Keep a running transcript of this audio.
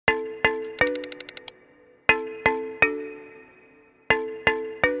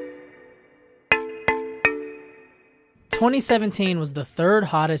2017 was the third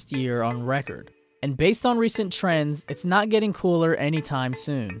hottest year on record, and based on recent trends, it's not getting cooler anytime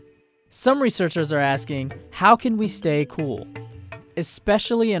soon. Some researchers are asking, how can we stay cool?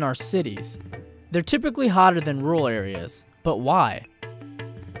 Especially in our cities. They're typically hotter than rural areas, but why?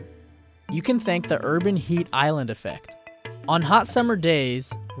 You can thank the urban heat island effect. On hot summer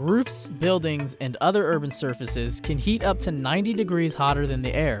days, roofs, buildings, and other urban surfaces can heat up to 90 degrees hotter than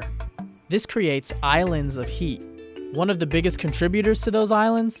the air. This creates islands of heat. One of the biggest contributors to those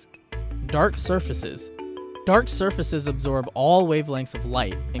islands? Dark surfaces. Dark surfaces absorb all wavelengths of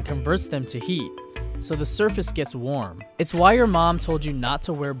light and converts them to heat, so the surface gets warm. It's why your mom told you not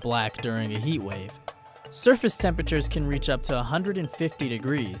to wear black during a heat wave. Surface temperatures can reach up to 150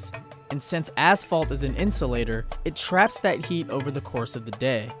 degrees, and since asphalt is an insulator, it traps that heat over the course of the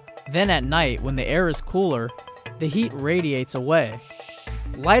day. Then at night, when the air is cooler, the heat radiates away.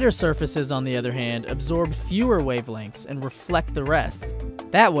 Lighter surfaces, on the other hand, absorb fewer wavelengths and reflect the rest.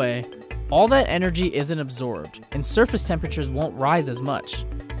 That way, all that energy isn't absorbed, and surface temperatures won't rise as much.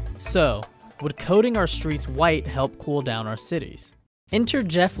 So, would coating our streets white help cool down our cities? Enter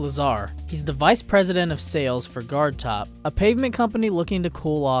Jeff Lazar. He's the vice president of sales for GuardTop, a pavement company looking to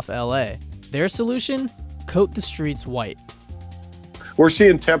cool off LA. Their solution? Coat the streets white. We're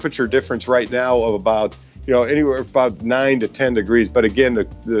seeing temperature difference right now of about anywhere about 9 to 10 degrees. But again,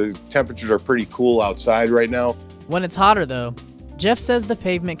 the temperatures are pretty cool outside right now. When it's hotter though, Jeff says the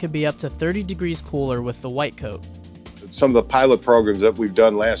pavement could be up to 30 degrees cooler with the white coat. Some of the pilot programs that we've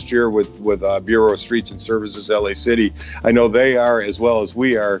done last year with Bureau of Streets and Services, LA City, I know they are, as well as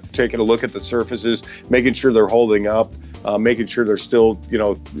we are, taking a look at the surfaces, making sure they're holding up, making sure they're still,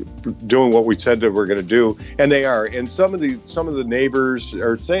 doing what we said that we're going to do, and they are. And some of the neighbors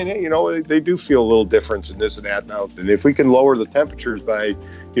are saying, hey, they do feel a little difference in this and that now. And if we can lower the temperatures by,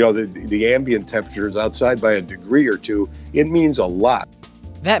 the ambient temperatures outside by a degree or two, it means a lot.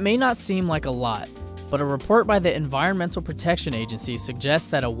 That may not seem like a lot, but a report by the Environmental Protection Agency suggests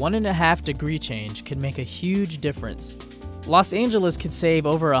that a 1.5 degree change could make a huge difference. Los Angeles could save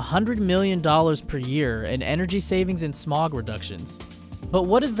over $100 million per year in energy savings and smog reductions. But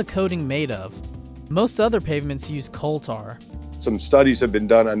what is the coating made of? Most other pavements use coal tar. Some studies have been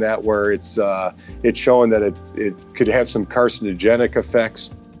done on that where it's showing that it could have some carcinogenic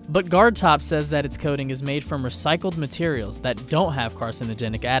effects. But GuardTop says that its coating is made from recycled materials that don't have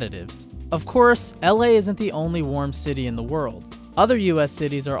carcinogenic additives. Of course, LA isn't the only warm city in the world. Other US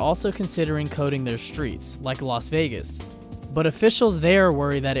cities are also considering coating their streets, like Las Vegas. But officials there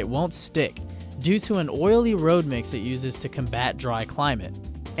worry that it won't stick due to an oily road mix it uses to combat dry climate.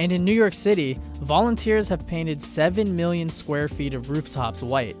 And in New York City, volunteers have painted 7 million square feet of rooftops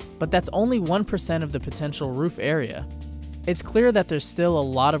white, but that's only 1% of the potential roof area. It's clear that there's still a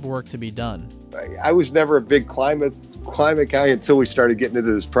lot of work to be done. I was never a big climate guy until we started getting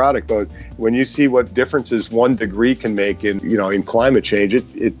into this product, but when you see what differences 1 degree can make in climate change,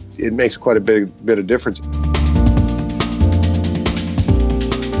 it makes quite a bit of difference.